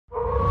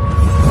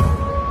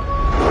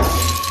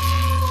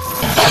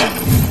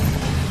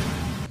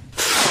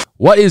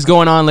What is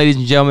going on, ladies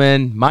and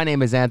gentlemen? My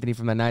name is Anthony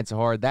from the Nights of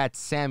Horror. That's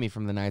Sammy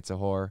from the Nights of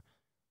Horror.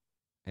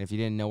 And if you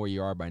didn't know where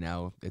you are by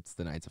now, it's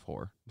the Nights of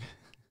Horror.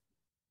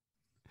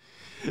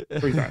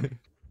 Three times.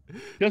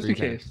 Just Three in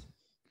case. times.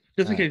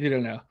 Just in case you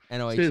don't know.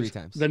 NOH This 3 is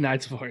times. The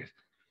Nights of Horror.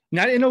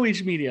 Not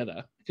NOH Media,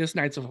 though. Just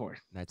Nights of Horror.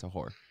 Nights of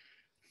Horror.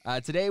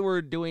 Today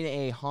we're doing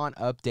a haunt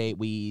update.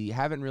 We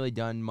haven't really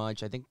done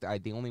much. I think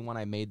the only one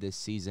I made this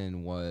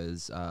season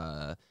was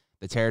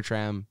the Terror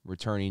Tram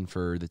returning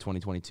for the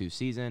 2022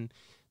 season.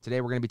 Today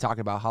we're going to be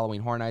talking about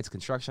Halloween Horror Nights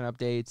construction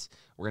updates.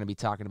 We're going to be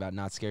talking about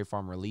Not Scary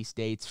Farm release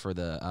dates for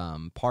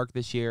the park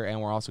this year.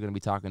 And we're also going to be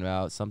talking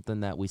about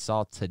something that we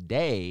saw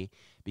today,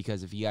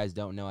 because if you guys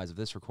don't know, as of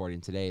this recording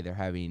today, they're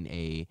having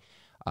a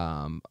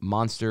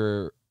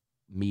monster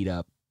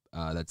meetup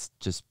that's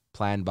just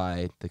planned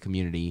by the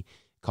community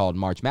called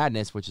March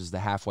Madness, which is the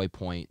halfway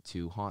point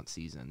to haunt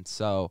season.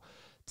 So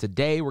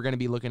today we're going to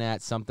be looking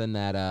at something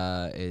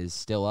that is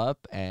still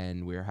up,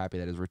 and we're happy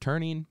that it's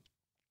returning.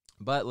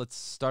 But let's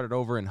start it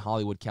over in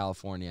Hollywood,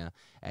 California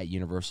at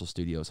Universal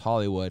Studios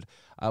Hollywood.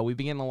 We've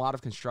been getting a lot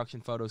of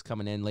construction photos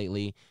coming in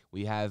lately.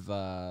 We have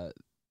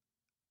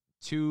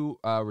two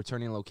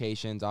returning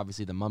locations.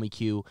 Obviously, the Mummy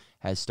Q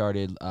has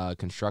started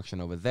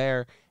construction over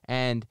there.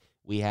 And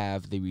we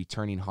have the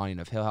returning Haunting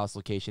of Hill House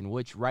location,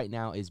 which right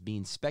now is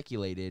being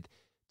speculated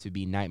to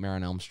be Nightmare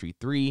on Elm Street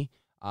 3,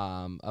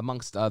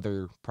 amongst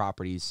other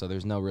properties. So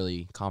there's no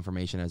really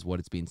confirmation as what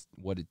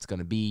it's going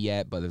to be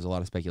yet, but there's a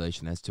lot of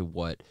speculation as to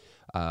what,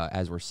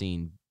 as we're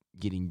seeing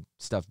getting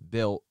stuff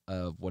built,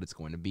 of what it's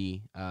going to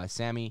be.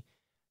 Sammy,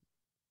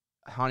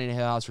 Haunting of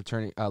Hill House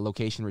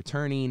location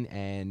returning,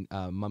 and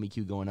Mummy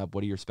Q going up.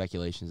 What are your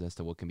speculations as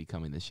to what can be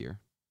coming this year?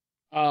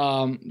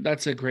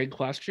 That's a great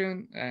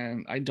question,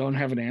 and I don't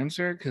have an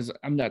answer because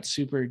I'm not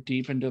super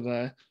deep into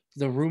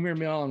the rumor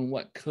mill and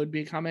what could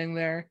be coming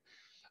there.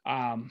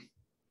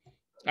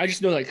 I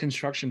just know that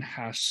construction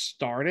has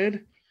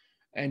started,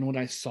 and when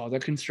I saw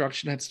that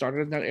construction had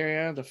started in that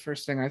area, the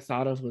first thing I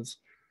thought of was,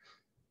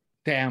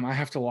 damn, I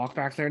have to walk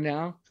back there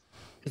now,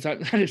 because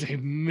that is a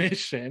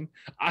mission.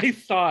 I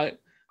thought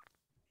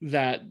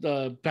that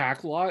the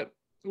back lot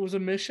was a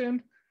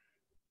mission,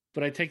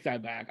 but I take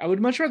that back. I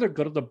would much rather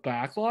go to the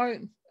back lot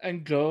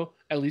and go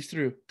at least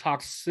through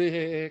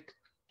Toxic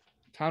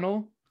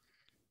Tunnel.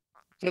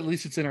 At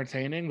least it's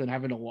entertaining than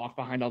having to walk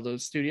behind all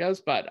those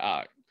studios. But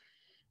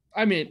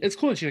I mean, it's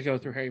cool that you go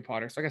through Harry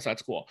Potter, so I guess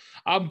that's cool.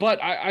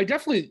 But I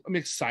definitely am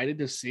excited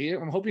to see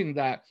it. I'm hoping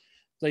that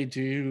they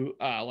do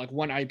like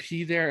one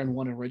IP there and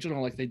one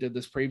original like they did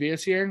this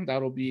previous year.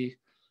 That'll be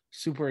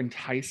super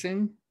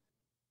enticing.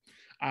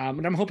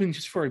 And I'm hoping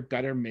just for a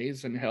better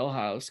maze than Hill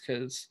House,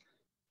 because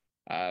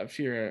if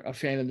you're a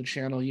fan of the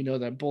channel, you know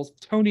that both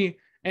Tony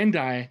and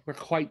I were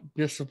quite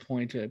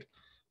disappointed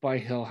by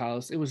Hill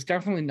House. It was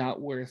definitely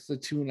not worth the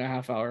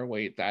 2.5 hour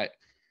wait that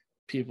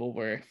people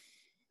were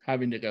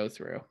having to go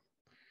through.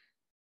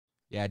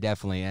 Yeah,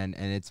 definitely. And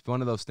it's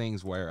one of those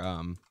things where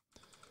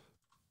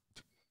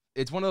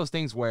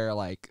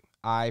like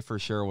I for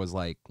sure was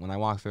like, when I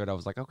walked through it, I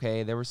was like,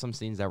 okay, there were some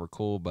scenes that were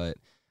cool, but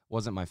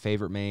wasn't my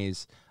favorite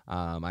maze.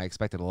 I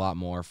expected a lot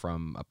more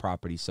from a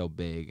property so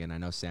big, and I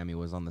know Sammy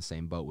was on the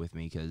same boat with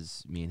me,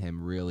 because me and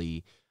him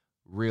really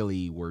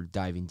were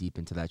diving deep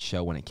into that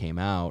show when it came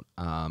out,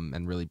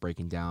 and really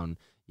breaking down,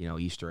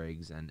 Easter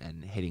eggs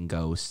and hitting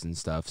ghosts and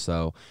stuff.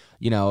 So,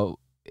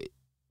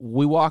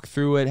 we walked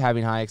through it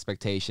having high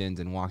expectations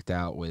and walked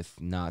out with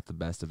not the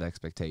best of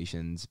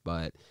expectations,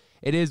 but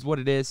it is what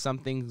it is. Some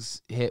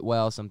things hit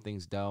well, some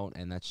things don't,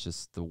 and that's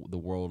just the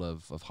world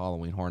of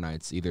Halloween Horror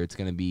Nights. Either it's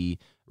going to be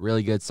a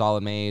really good,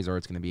 solid maze, or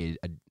it's going to be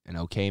an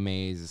okay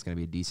maze, it's going to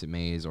be a decent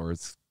maze, or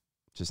it's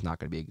just not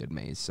going to be a good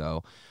maze.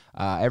 So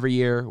every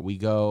year we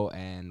go,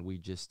 and we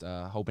just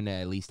hoping to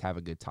at least have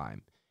a good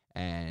time.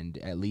 And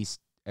at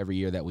least every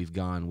year that we've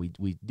gone,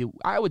 we do.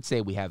 I would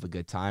say we have a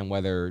good time,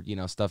 whether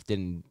stuff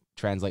didn't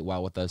translate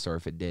well with us or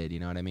if it did. You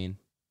know what I mean?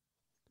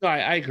 No,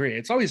 I agree.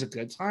 It's always a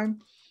good time.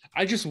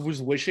 I just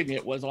was wishing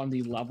it was on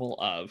the level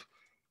of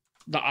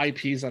the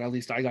IPs that at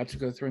least I got to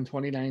go through in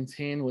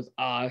 2019 with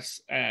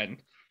Us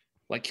and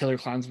like Killer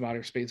Clowns of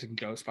Outer Space and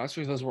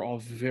Ghostbusters. Those were all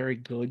very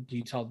good,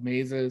 detailed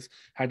mazes,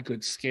 had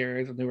good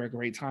scares, and they were a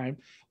great time.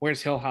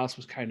 Whereas Hill House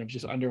was kind of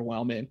just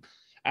underwhelming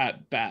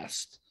at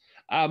best.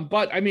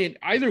 But I mean,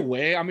 either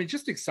way, I'm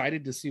just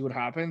excited to see what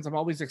happens. I'm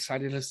always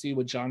excited to see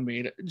what John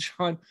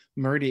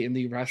Murdy and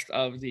the rest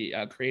of the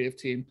creative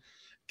team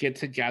get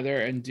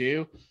together and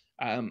do.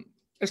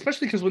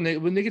 Especially because when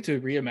they get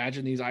to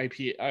reimagine these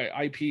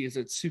IPs,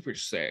 it's super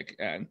sick.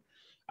 And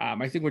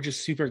I think we're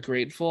just super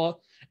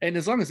grateful. And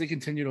as long as they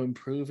continue to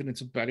improve and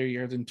it's a better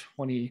year than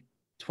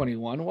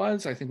 2021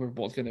 was, I think we're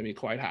both going to be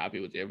quite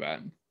happy with the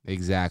event.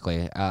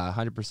 Exactly.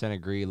 100%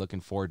 agree.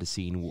 Looking forward to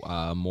seeing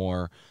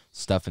more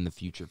stuff in the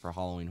future for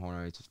Halloween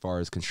Horror Nights, as far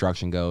as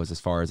construction goes, as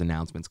far as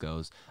announcements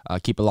goes.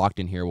 Keep it locked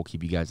in here. We'll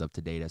keep you guys up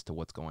to date as to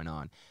what's going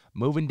on.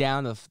 Moving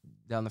down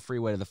the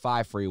freeway to the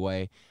 5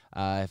 freeway.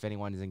 If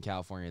anyone is in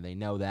California, they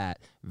know that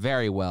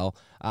very well.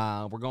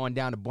 We're going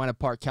down to Buena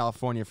Park,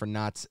 California for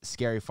Knott's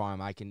Scary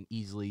Farm. I can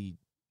easily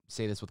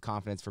say this with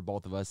confidence for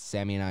both of us,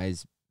 Sammy and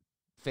I's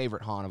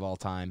favorite haunt of all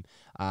time.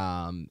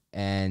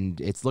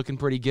 And it's looking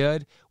pretty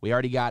good. We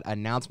already got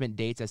announcement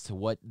dates as to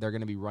what they're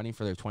going to be running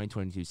for their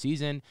 2022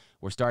 season.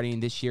 We're starting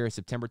this year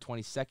September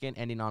 22nd,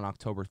 ending on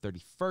October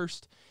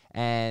 31st.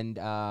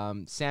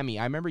 And Sammy,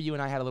 I remember you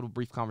and I had a little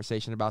brief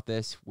conversation about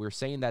this. We're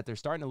saying that they're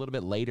starting a little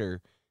bit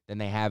later than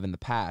they have in the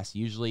past.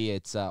 Usually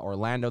it's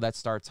Orlando that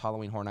starts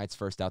Halloween Horror Nights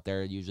first out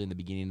there, usually in the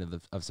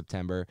beginning of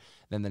September.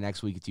 Then the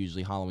next week it's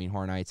usually Halloween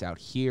Horror Nights out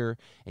here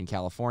in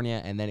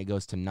California, and then it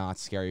goes to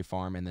Knott's Scary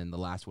Farm, and then the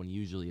last one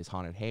usually is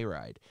Haunted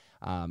Hayride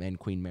and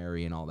Queen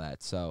Mary and all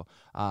that. So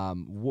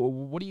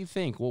what do you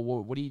think?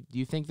 What do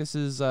you think this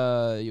is?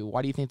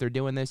 Why do you think they're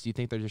doing this? Do you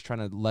think they're just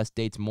trying to less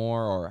dates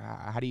more, or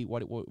what do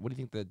you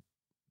think the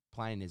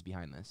planning is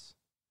behind this?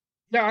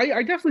 Yeah,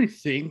 I definitely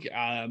think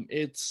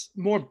it's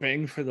more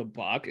bang for the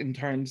buck in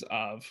terms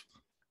of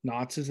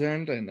Knott's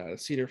End and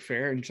Cedar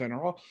Fair in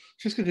general.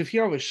 Just because if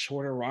you have a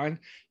shorter run,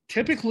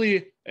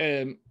 typically,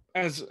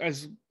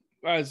 as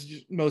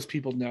most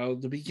people know,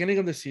 the beginning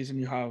of the season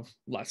you have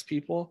less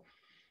people.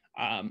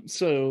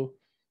 So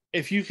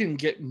if you can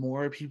get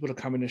more people to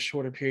come in a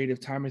shorter period of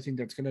time, I think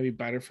that's going to be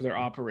better for their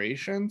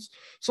operations.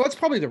 So that's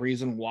probably the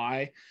reason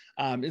why,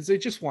 is they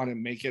just want to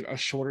make it a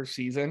shorter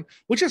season,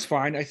 which is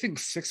fine. I think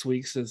 6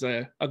 weeks is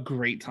a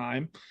great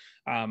time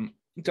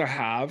to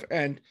have.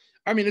 And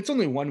I mean, it's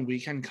only one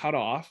weekend cut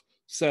off.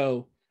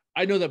 So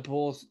I know that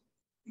both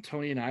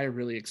Tony and I are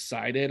really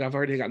excited. I've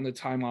already gotten the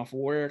time off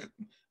work.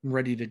 I'm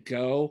ready to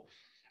go.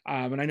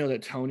 And I know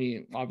that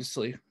Tony,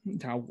 obviously,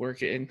 now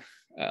working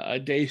a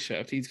day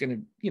shift, he's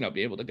going to,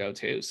 be able to go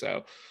too.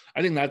 So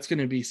I think that's going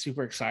to be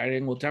super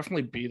exciting. We'll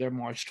definitely be there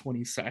March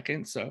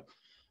 22nd. So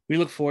we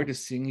look forward to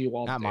seeing you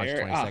all Not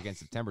there. March 22nd,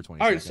 September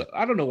 22nd. All right, so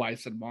I don't know why I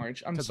said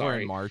March. I'm sorry.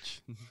 We're in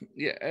March.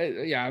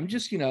 Yeah. I'm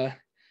just,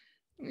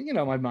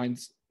 my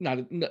mind's not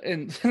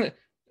in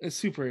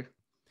super.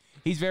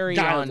 He's very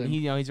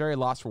he's very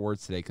lost for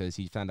words today because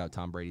he found out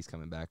Tom Brady's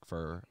coming back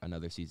for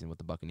another season with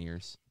the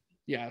Buccaneers.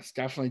 Yes,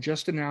 definitely.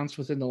 Just announced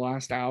within the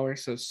last hour.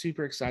 So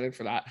super excited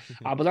for that.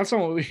 But that's not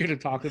what we're here to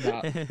talk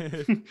about.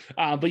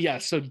 But yeah,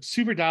 so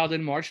super dialed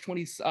in March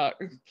 20th.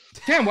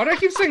 Damn, why do I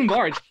keep saying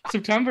March?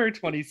 September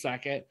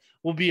 22nd.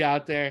 We'll be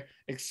out there.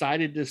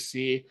 Excited to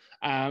see.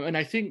 And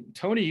I think,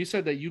 Tony, you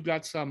said that you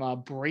got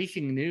some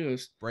breaking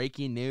news.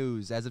 Breaking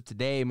news. As of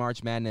today,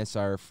 March Madness,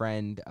 our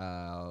friend,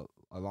 a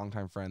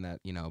longtime friend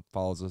that,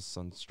 follows us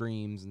on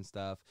streams and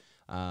stuff,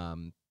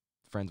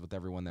 friends with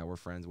everyone that we're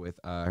friends with.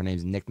 Her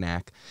name's Nick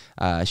Knack.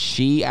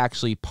 She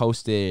actually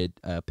posted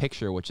a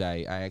picture, which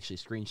I actually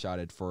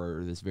screenshotted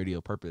for this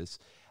video purpose.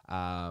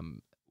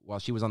 While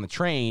she was on the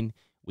train,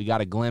 we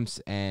got a glimpse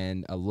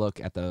and a look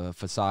at the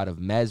facade of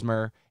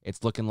Mesmer.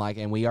 It's looking like,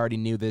 and we already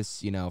knew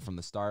this, from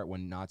the start.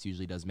 When Knott's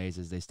usually does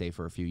mazes, they stay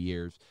for a few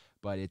years.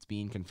 But it's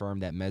being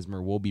confirmed that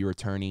Mesmer will be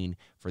returning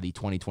for the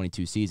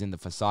 2022 season. The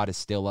facade is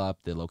still up.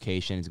 The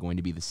location is going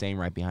to be the same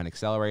right behind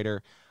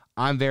Accelerator.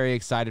 I'm very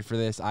excited for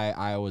this.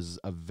 I was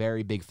a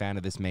very big fan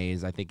of this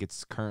maze. I think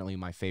it's currently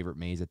my favorite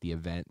maze at the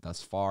event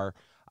thus far.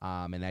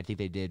 And I think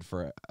they did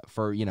for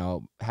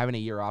having a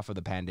year off of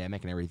the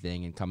pandemic and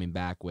everything and coming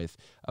back with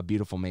a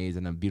beautiful maze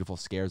and a beautiful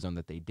scare zone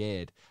that they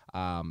did.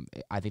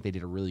 I think they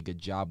did a really good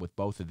job with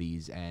both of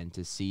these. And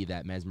to see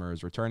that Mesmer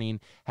is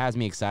returning has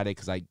me excited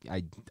because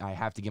I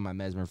have to get my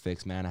Mesmer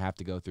fix, man. I have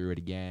to go through it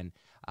again.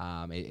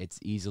 It's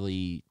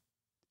easily...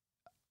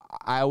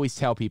 I always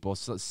tell people,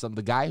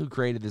 the guy who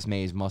created this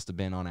maze must have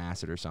been on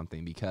acid or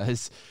something,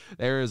 because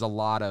there is a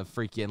lot of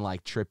freaking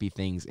trippy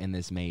things in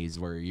this maze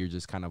where you're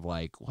just kind of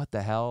like, what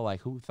the hell? Like,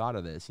 who thought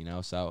of this?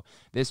 So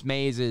this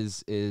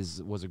maze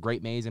was a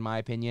great maze in my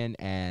opinion,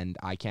 and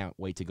I can't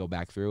wait to go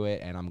back through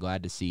it. And I'm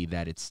glad to see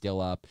that it's still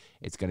up.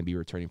 It's going to be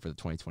returning for the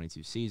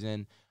 2022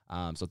 season.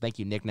 So thank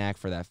you, Nick Knack,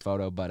 for that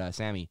photo. But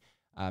Sammy,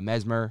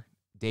 Mesmer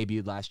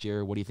debuted last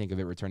year. What do you think of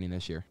it returning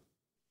this year?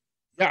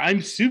 Yeah,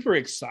 I'm super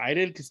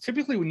excited because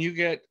typically when you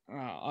get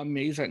a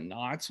maze at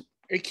Knott's,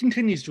 it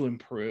continues to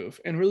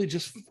improve and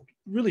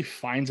really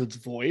finds its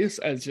voice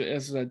as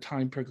the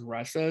time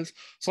progresses.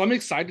 So I'm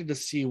excited to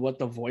see what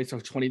the voice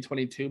of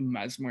 2022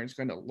 Mesmer is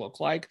going to look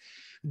like.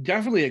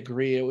 Definitely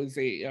agree. It was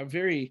a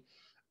very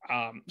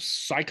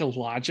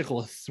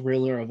psychological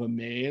thriller of a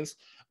maze.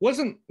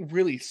 Wasn't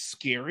really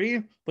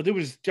scary, but there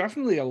was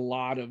definitely a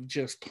lot of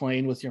just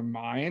playing with your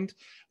mind,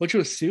 which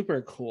was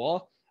super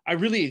cool. I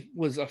really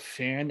was a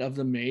fan of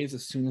the maze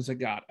as soon as it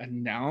got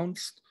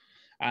announced,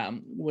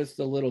 with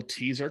the little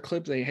teaser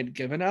clip they had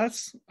given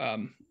us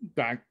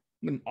back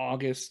in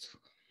August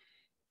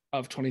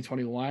of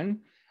 2021.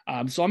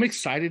 So I'm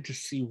excited to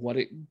see what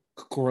it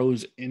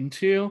grows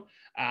into.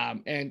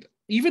 And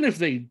even if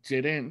they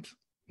didn't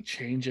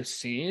change a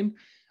scene,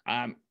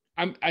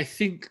 I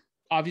think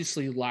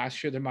obviously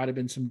last year there might have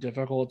been some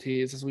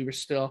difficulties as we were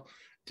still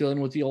dealing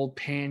with the old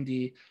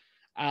Pandy,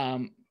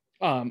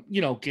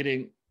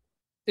 getting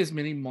as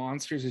many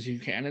monsters as you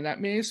can in that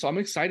maze. So I'm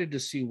excited to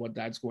see what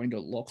that's going to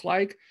look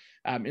like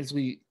as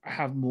we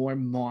have more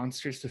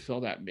monsters to fill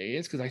that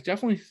maze, because I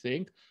definitely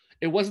think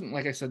it wasn't,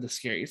 like I said, the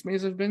scariest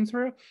maze I've been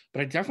through,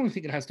 but I definitely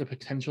think it has the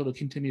potential to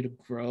continue to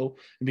grow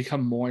and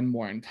become more and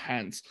more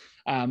intense.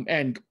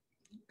 And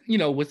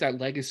with that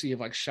legacy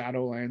of like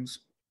Shadowlands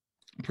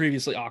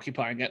previously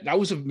occupying it, that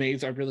was a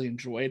maze I really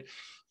enjoyed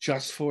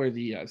just for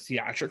the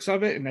theatrics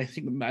of it. And I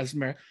think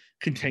Mesmer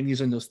continues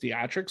in those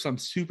theatrics. So I'm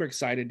super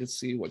excited to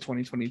see what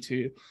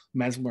 2022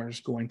 Mesmer is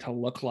going to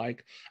look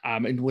like,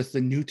 and with the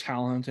new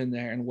talent in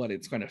there and what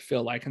it's going to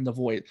feel like in the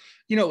void.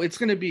 It's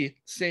going to be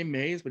same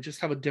maze, but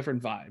just have a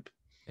different vibe.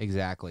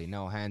 Exactly.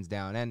 No, hands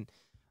down. And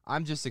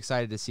I'm just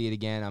excited to see it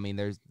again. I mean,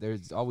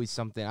 there's always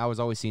something. I was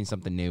always seeing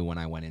something new when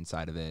I went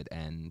inside of it,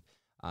 and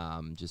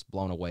just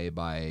blown away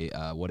by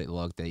what it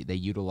looked. They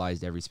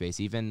utilized every space.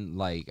 Even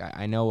like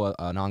I know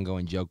an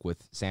ongoing joke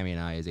with Sammy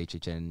and I is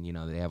HHN.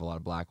 They have a lot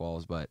of black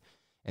walls, but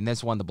in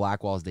this one, the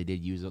black walls, they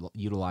did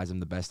utilize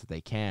them the best that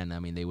they can. I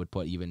mean, they would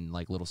put even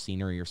like little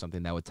scenery or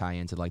something that would tie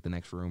into like the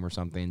next room or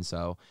something.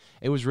 So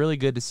it was really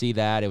good to see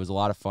that. It was a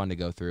lot of fun to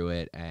go through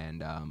it,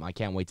 and I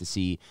can't wait to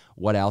see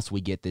what else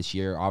we get this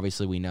year.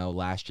 Obviously, we know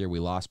last year we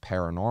lost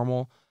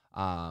Paranormal.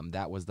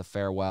 That was the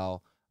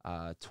farewell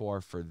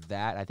tour for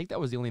that. I think that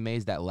was the only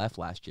maze that left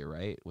last year,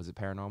 right? Was it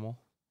Paranormal?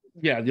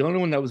 Yeah, the only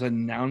one that was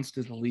announced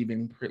as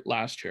leaving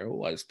last year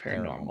was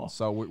Paranormal.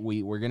 So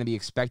we're going to be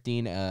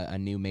expecting a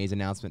new maze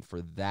announcement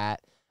for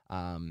that,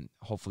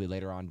 hopefully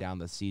later on down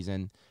the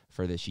season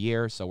for this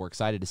year. So we're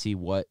excited to see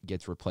what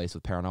gets replaced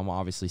with Paranormal.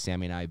 Obviously,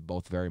 Sammy and I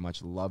both very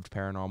much loved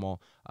Paranormal.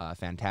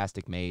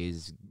 Fantastic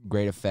maze,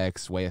 great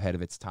effects, way ahead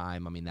of its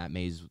time. I mean, that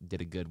maze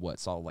did a good,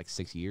 solid like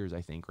 6 years,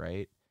 I think,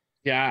 right?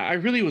 Yeah, I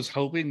really was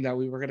hoping that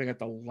we were going to get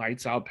the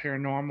lights out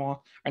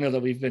Paranormal. I know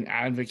that we've been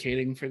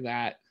advocating for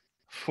that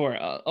for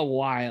a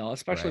while,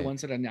 especially Right.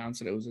 once it announced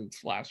that it was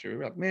its last year. We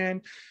were like,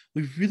 man,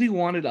 we really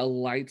wanted a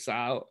lights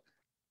out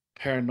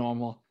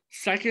Paranormal.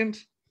 Second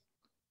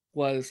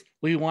was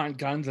we want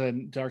guns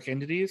and dark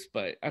entities,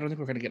 but I don't think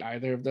we're going to get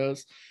either of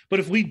those.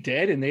 But if we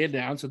did and they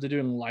announced that they're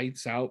doing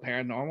lights out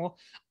Paranormal,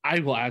 I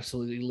will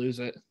absolutely lose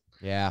it.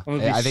 Yeah, I'm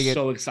gonna I be think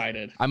so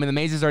excited. I mean, the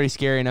maze is already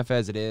scary enough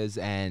as it is,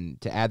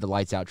 and to add the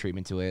lights out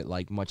treatment to it,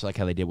 like much like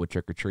how they did with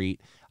Trick or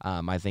Treat,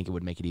 I think it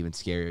would make it even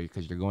scarier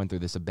because you're going through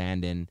this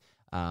abandoned,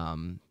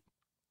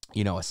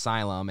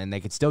 asylum, and they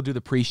could still do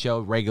the pre-show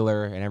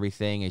regular and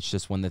everything. It's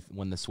just when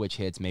the switch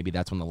hits, maybe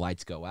that's when the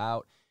lights go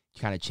out. You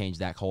kind of change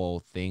that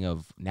whole thing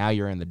of now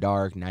you're in the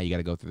dark, now you got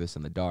to go through this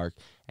in the dark,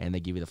 and they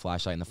give you the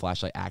flashlight, and the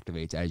flashlight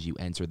activates as you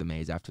enter the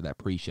maze after that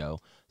pre-show.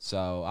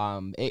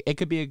 So it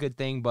could be a good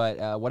thing,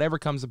 but whatever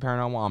comes to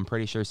Paranormal, I'm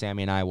pretty sure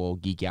Sammy and I will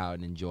geek out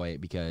and enjoy it,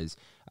 because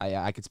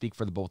I could speak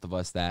for the both of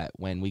us that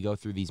when we go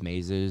through these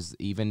mazes,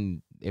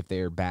 even if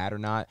they're bad or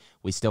not,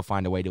 we still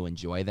find a way to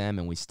enjoy them,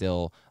 and we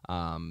still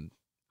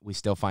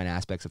find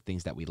aspects of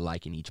things that we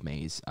like in each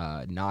maze.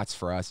 Knott's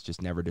for us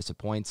just never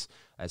disappoints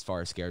as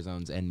far as scare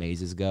zones and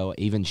mazes go.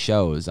 Even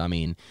shows. I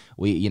mean,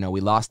 we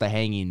lost the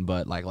hanging,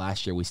 but like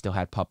last year we still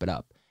had Puppet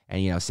Up.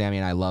 And, Sammy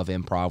and I love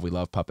improv. We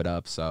love Puppet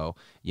Up. So,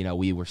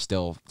 we were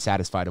still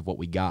satisfied of what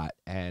we got.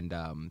 And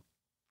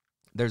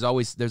there's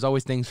always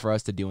things for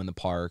us to do in the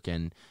park.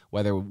 And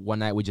whether one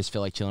night we just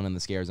feel like chilling in the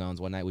scare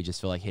zones, one night we just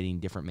feel like hitting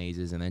different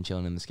mazes and then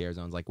chilling in the scare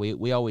zones. Like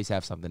we always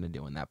have something to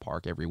do in that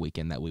park every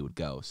weekend that we would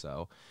go.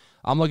 So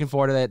I'm looking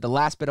forward to that. The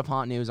last bit of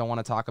haunt news I want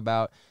to talk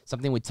about,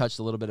 something we touched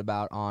a little bit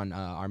about on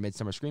our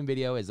Midsummer Scream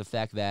video, is the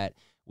fact that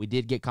we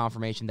did get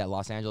confirmation that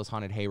Los Angeles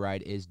Haunted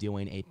Hayride is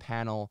doing a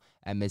panel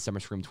at Midsummer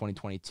Scream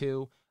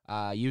 2022.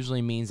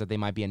 Usually means that they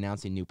might be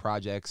announcing new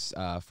projects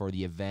for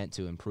the event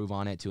to improve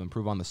on it, to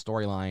improve on the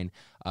storyline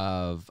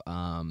of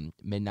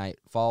Midnight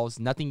Falls.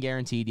 Nothing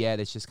guaranteed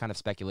yet. It's just kind of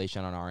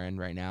speculation on our end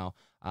right now.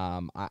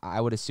 I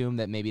would assume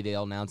that maybe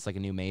they'll announce like a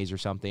new maze or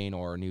something,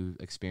 or a new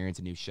experience,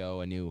 a new show,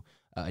 a new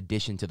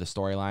addition to the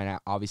storyline.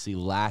 Obviously,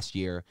 last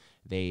year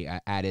they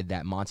added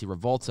that Monty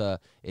Revolta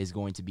is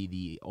going to be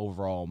the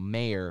overall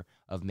mayor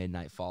of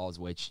Midnight Falls,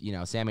 which,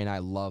 Sammy and I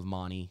love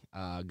Monty.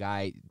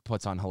 Guy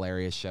puts on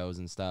hilarious shows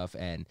and stuff,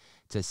 and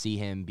to see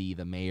him be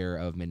the mayor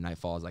of Midnight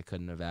Falls, I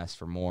couldn't have asked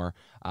for more.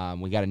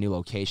 We got a new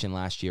location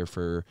last year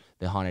for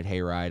the Haunted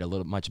Hayride, a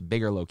little much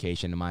bigger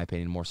location, in my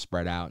opinion, more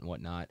spread out and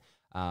whatnot.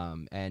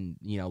 And,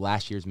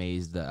 last year's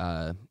maze,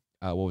 the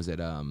what was it?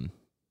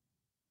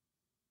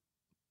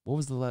 What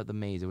was the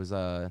maze? It was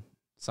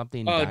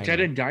something.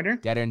 Dead End Diner.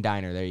 Dead End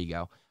Diner. There you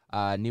go.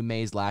 New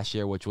maze last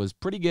year, which was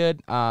pretty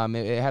good.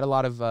 It had a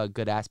lot of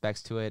good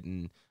aspects to it,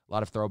 and a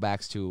lot of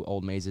throwbacks to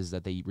old mazes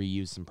that they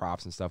reused some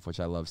props and stuff,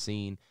 which I love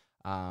seeing.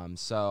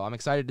 So I'm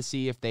excited to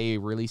see if they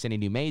release any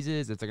new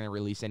mazes, if they're going to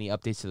release any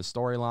updates to the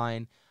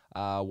storyline.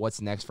 What's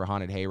next for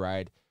Haunted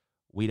Hayride?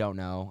 We don't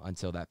know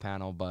until that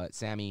panel. But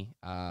Sammy,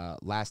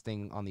 last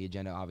thing on the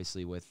agenda,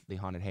 obviously, with the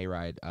Haunted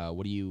Hayride,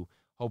 what are you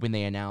hoping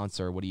they announce,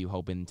 or what are you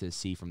hoping to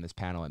see from this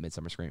panel at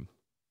Midsummer Scream?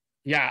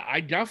 Yeah,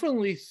 I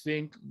definitely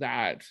think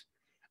that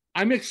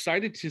I'm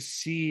excited to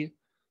see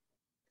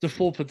the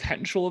full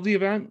potential of the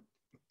event,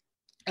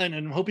 and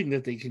I'm hoping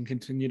that they can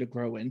continue to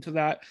grow into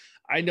that.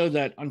 I know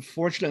that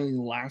unfortunately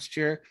last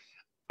year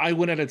I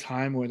went at a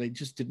time where they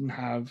just didn't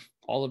have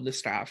all of the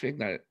staffing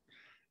that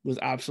was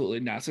absolutely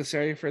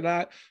necessary for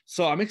that.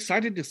 So I'm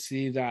excited to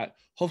see that,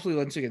 hopefully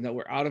once again, that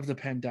we're out of the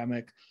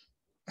pandemic.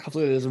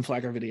 Hopefully it doesn't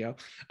flag our video.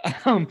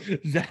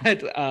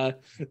 That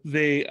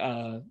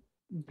they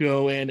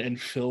go in and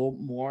fill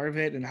more of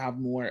it and have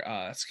more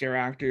scare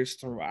actors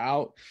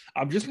throughout.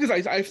 Just because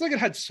I feel like it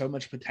had so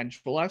much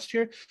potential last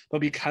year,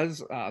 but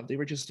because they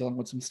were just dealing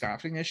with some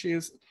staffing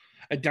issues,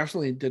 it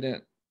definitely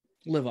didn't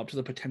live up to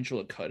the potential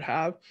it could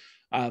have.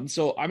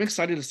 So I'm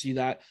excited to see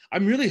that.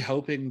 I'm really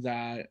hoping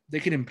that they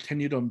can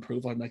continue to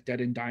improve on like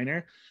Dead and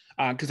Diner,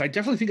 because I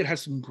definitely think it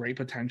has some great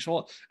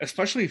potential,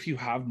 especially if you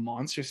have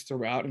monsters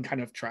throughout and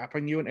kind of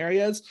trapping you in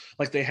areas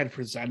like they had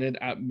presented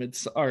at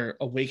or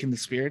Awaken the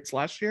Spirits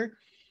last year.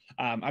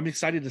 I'm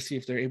excited to see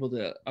if they're able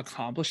to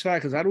accomplish that,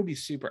 because that would be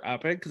super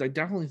epic. Because I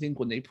definitely think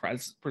when they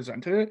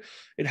presented it,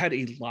 it had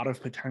a lot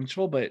of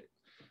potential, but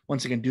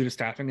once again, due to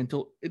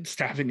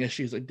staffing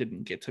issues, I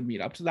didn't get to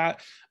meet up to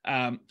that.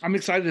 I'm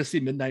excited to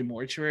see Midnight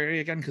Mortuary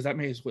again, because that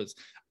maze was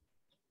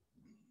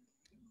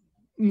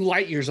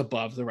light years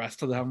above the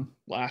rest of them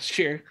last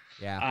year.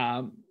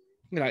 Yeah.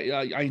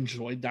 I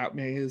enjoyed that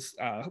maze.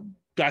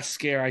 Best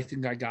scare I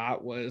think I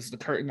got was the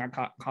curtain that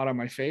caught on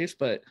my face,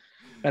 but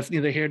that's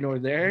neither here nor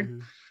there.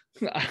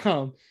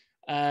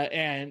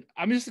 And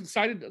I'm just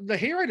excited. The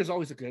hayride is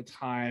always a good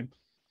time.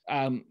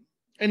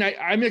 And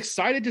I'm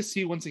excited to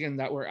see once again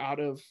that we're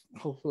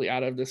hopefully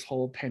out of this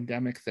whole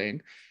pandemic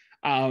thing,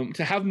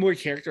 to have more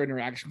character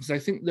interaction, because I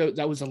think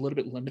that was a little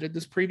bit limited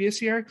this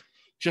previous year,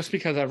 just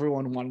because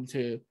everyone wanted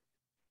to,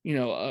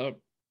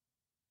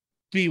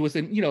 be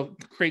within,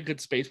 create good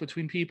space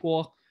between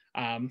people,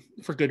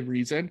 for good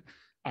reason.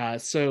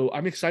 So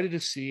I'm excited to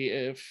see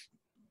if,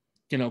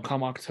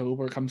 come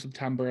October, come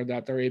September,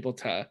 that they're able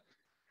to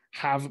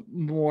have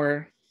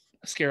more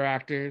scare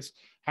actors,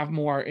 have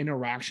more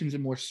interactions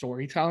and more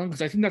storytelling,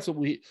 because I think that's what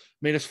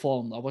made us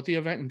fall in love with the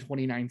event in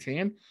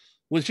 2019,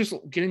 was just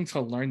getting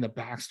to learn the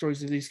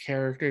backstories of these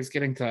characters,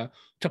 getting to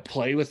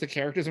play with the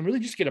characters and really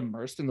just get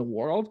immersed in the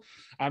world.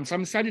 So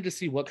I'm excited to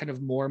see what kind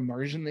of more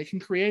immersion they can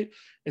create,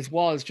 as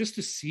well as just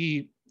to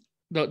see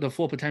the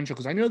full potential.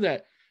 Because I know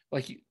that,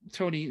 like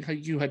Tony,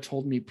 you had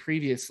told me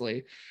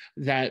previously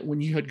that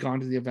when you had gone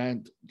to the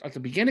event at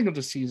the beginning of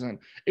the season,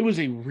 it was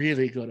a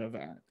really good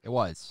event. It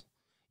was.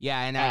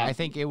 Yeah, and I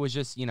think it was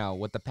just,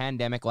 with the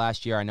pandemic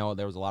last year, I know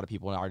there was a lot of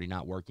people already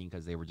not working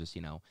because they were just,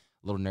 a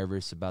little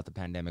nervous about the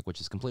pandemic,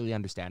 which is completely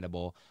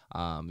understandable.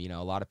 A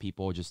lot of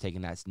people just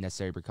taking that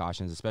necessary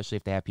precautions, especially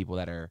if they have people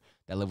that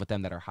live with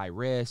them that are high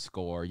risk,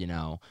 or,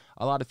 a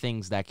lot of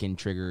things that can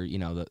trigger,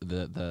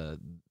 the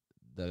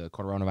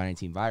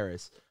coronavirus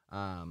virus.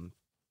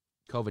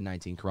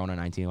 COVID-19,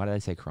 Corona-19. Why did I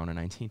say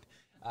Corona-19?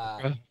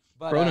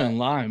 Corona and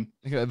Lyme.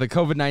 The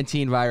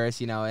COVID-19 virus,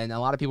 and a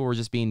lot of people were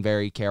just being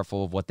very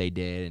careful of what they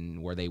did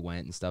and where they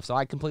went and stuff. So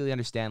I completely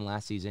understand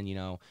last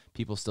season,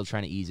 people still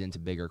trying to ease into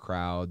bigger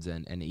crowds,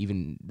 and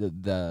even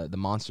the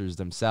monsters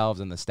themselves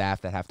and the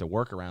staff that have to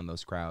work around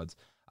those crowds.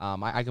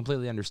 I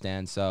completely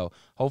understand. So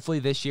hopefully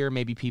this year,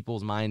 maybe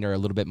people's mind are a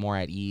little bit more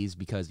at ease,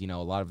 because, a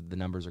lot of the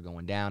numbers are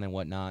going down and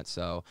whatnot.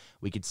 So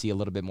we could see a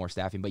little bit more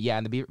staffing. But yeah,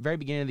 in the very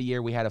beginning of the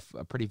year, we had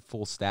a pretty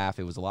full staff.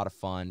 It was a lot of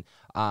fun.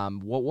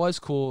 What was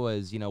cool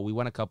is, we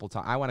went a couple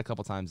times. I went a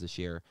couple times this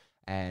year,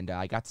 and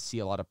I got to see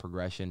a lot of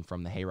progression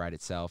from the hayride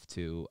itself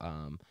to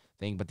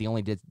thing. But the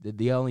only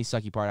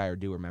sucky part I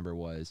do remember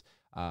was,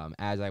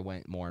 as I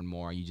went more and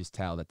more, you just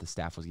tell that the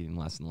staff was getting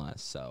less and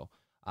less. So,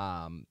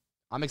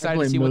 I'm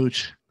excited to see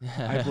Mooch.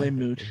 I blame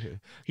Mooch.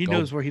 He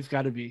knows where he's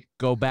got to be.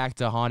 Go back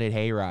to Haunted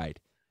Hayride.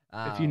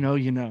 If you know,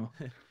 you know.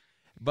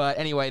 But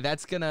anyway,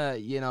 that's gonna,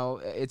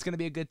 it's gonna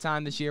be a good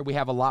time this year. We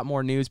have a lot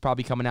more news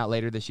probably coming out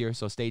later this year,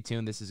 so stay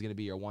tuned. This is gonna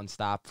be your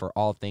one-stop for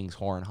all things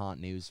horror and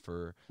haunt news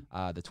for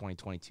the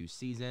 2022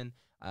 season.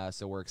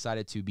 So we're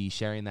excited to be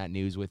sharing that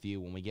news with you.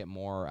 When we get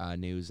more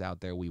news out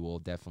there, we will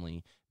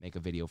definitely make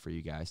a video for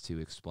you guys to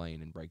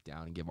explain and break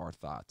down and give our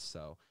thoughts.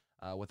 So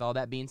with all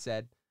that being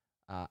said,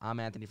 I'm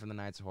Anthony from the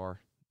Knights of Horror.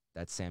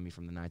 That's Sammy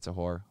from the Knights of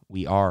Horror.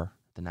 We are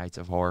the Knights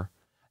of Horror.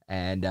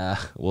 And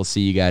we'll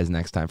see you guys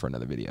next time for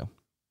another video.